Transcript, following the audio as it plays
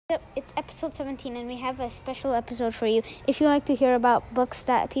It's episode 17 and we have a special episode for you. If you like to hear about books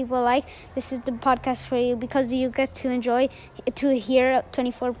that people like, this is the podcast for you because you get to hear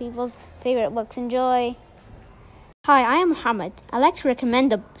 24 people's favorite books. Enjoy. Hi, I am Muhammad. I'd like to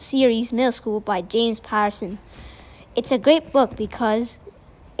recommend the series Middle School by James Patterson. It's a great book because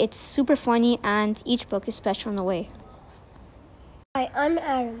it's super funny and each book is special in a way. Hi, I'm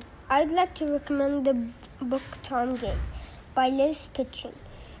Aaron. I'd like to recommend the book Tom Gates by Liz Pitchin.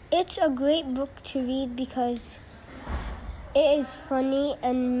 It's a great book to read because it is funny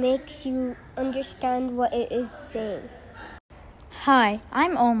and makes you understand what it is saying. Hi,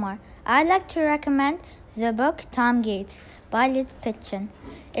 I'm Omar. I'd like to recommend the book Tom Gates by Liz Pitchin.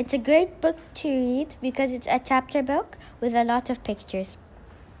 It's a great book to read because it's a chapter book with a lot of pictures.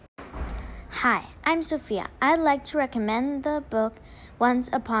 Hi, I'm Sophia. I'd like to recommend the book Once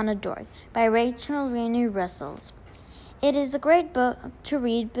Upon a Dork by Rachel Rainey Russell. It is a great book to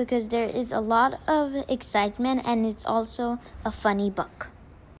read because there is a lot of excitement and it's also a funny book.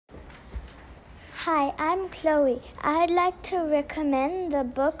 Hi, I'm Chloe. I'd like to recommend the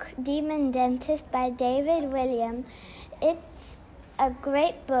book Demon Dentist by David Williams. It's a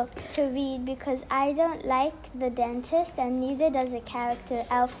great book to read because I don't like the dentist and neither does the character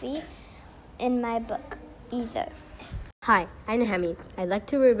Alfie in my book either. Hi, I'm Hamid. I'd like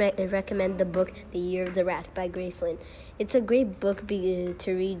to recommend the book The Year of the Rat by Graceland. It's a great book to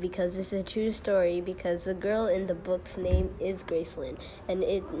read because it's a true story because the girl in the book's name is Graceland and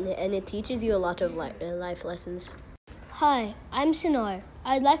it teaches you a lot of life lessons. Hi, I'm Sinor.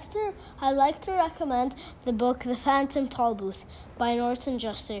 I'd like to recommend the book The Phantom Tollbooth by Norton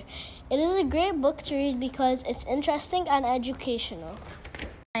Juster. It is a great book to read because it's interesting and educational.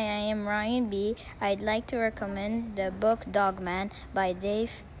 Hi, I am Ryan B. I'd like to recommend the book Dogman by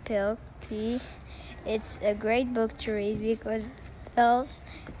Dave Pilkey. It's a great book to read because it tells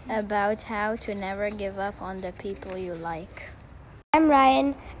about how to never give up on the people you like. I'm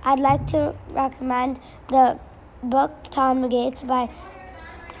Ryan. I'd like to recommend the book Tom Gates by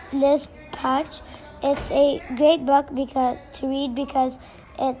Liz Patch. It's a great book to read because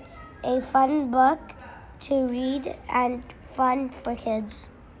it's a fun book to read and fun for kids.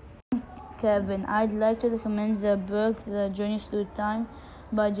 Kevin. I'd like to recommend the book The Journey Through Time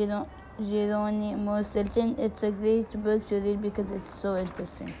by Geronimo Stilton. It's a great book to read because it's so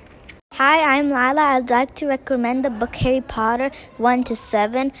interesting. Hi, I'm Lila. I'd like to recommend the book Harry Potter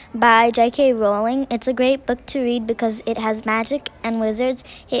 1-7 by J.K. Rowling. It's a great book to read because it has magic and wizards.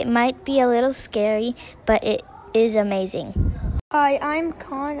 It might be a little scary, but it is amazing. Hi, I'm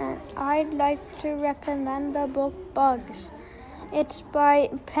Conan. I'd like to recommend the book Bugs. It's by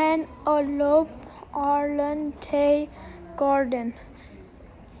Penelope Arlen Tay Gordon.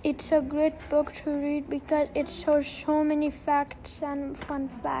 It's a great book to read because it shows so many facts and fun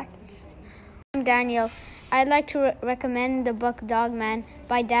facts. I'm Daniel. I'd like to recommend the book Dogman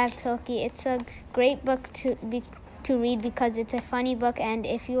by Dave Pilkey. It's a great book to read because it's a funny book, and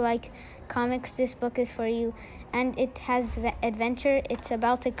if you like comics, this book is for you. And it has adventure. It's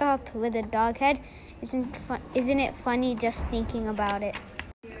about a cop with a dog head. Isn't it funny just thinking about it?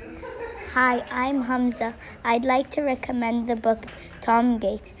 Hi, I'm Hamza. I'd like to recommend the book Tom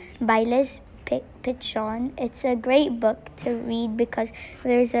Gates by Liz Pitchin. It's a great book to read because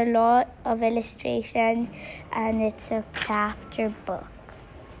there's a lot of illustration and it's a chapter book.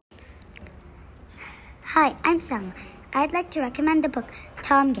 Hi, I'm Selma. I'd like to recommend the book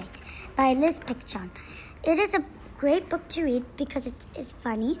Tom Gates by Liz Pitchin. It is a great book to read because it is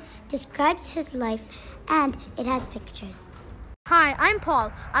funny, describes his life, and it has pictures. Hi, I'm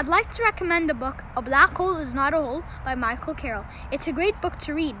Paul. I'd like to recommend the book A Black Hole Is Not a Hole by Michael Carroll. It's a great book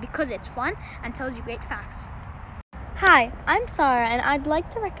to read because it's fun and tells you great facts. Hi, I'm Sarah, and I'd like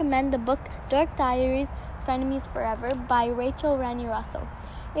to recommend the book Dark Diaries, Frenemies Forever by Rachel Rainey Russell.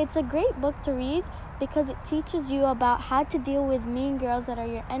 It's a great book to read because it teaches you about how to deal with mean girls that are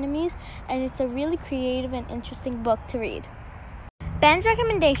your enemies, and it's a really creative and interesting book to read. Ben's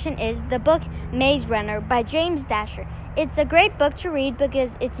recommendation is the book Maze Runner by James Dasher. It's a great book to read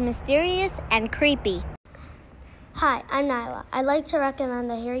because it's mysterious and creepy. Hi, I'm Nyla. I'd like to recommend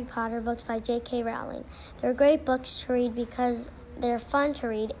the Harry Potter books by J.K. Rowling. They're great books to read because they're fun to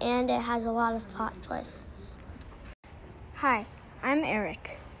read and it has a lot of plot twists. Hi, I'm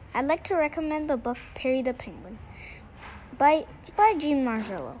Eric. I'd like to recommend the book Perry the Penguin by Jean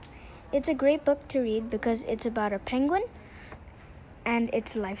Marzello. It's a great book to read because it's about a penguin and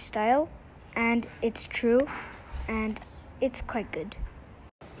its lifestyle, and it's true, and it's quite good.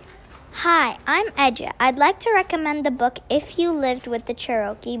 Hi, I'm Edja. I'd like to recommend the book If You Lived with the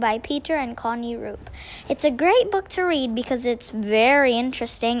Cherokee by Peter and Connie Roop. It's a great book to read because it's very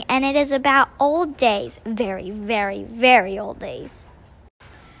interesting and it is about old days. Very, very, very old days.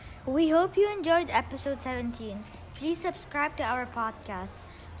 We hope you enjoyed episode 17. Please subscribe to our podcast.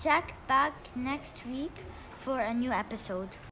 Check back next week for a new episode.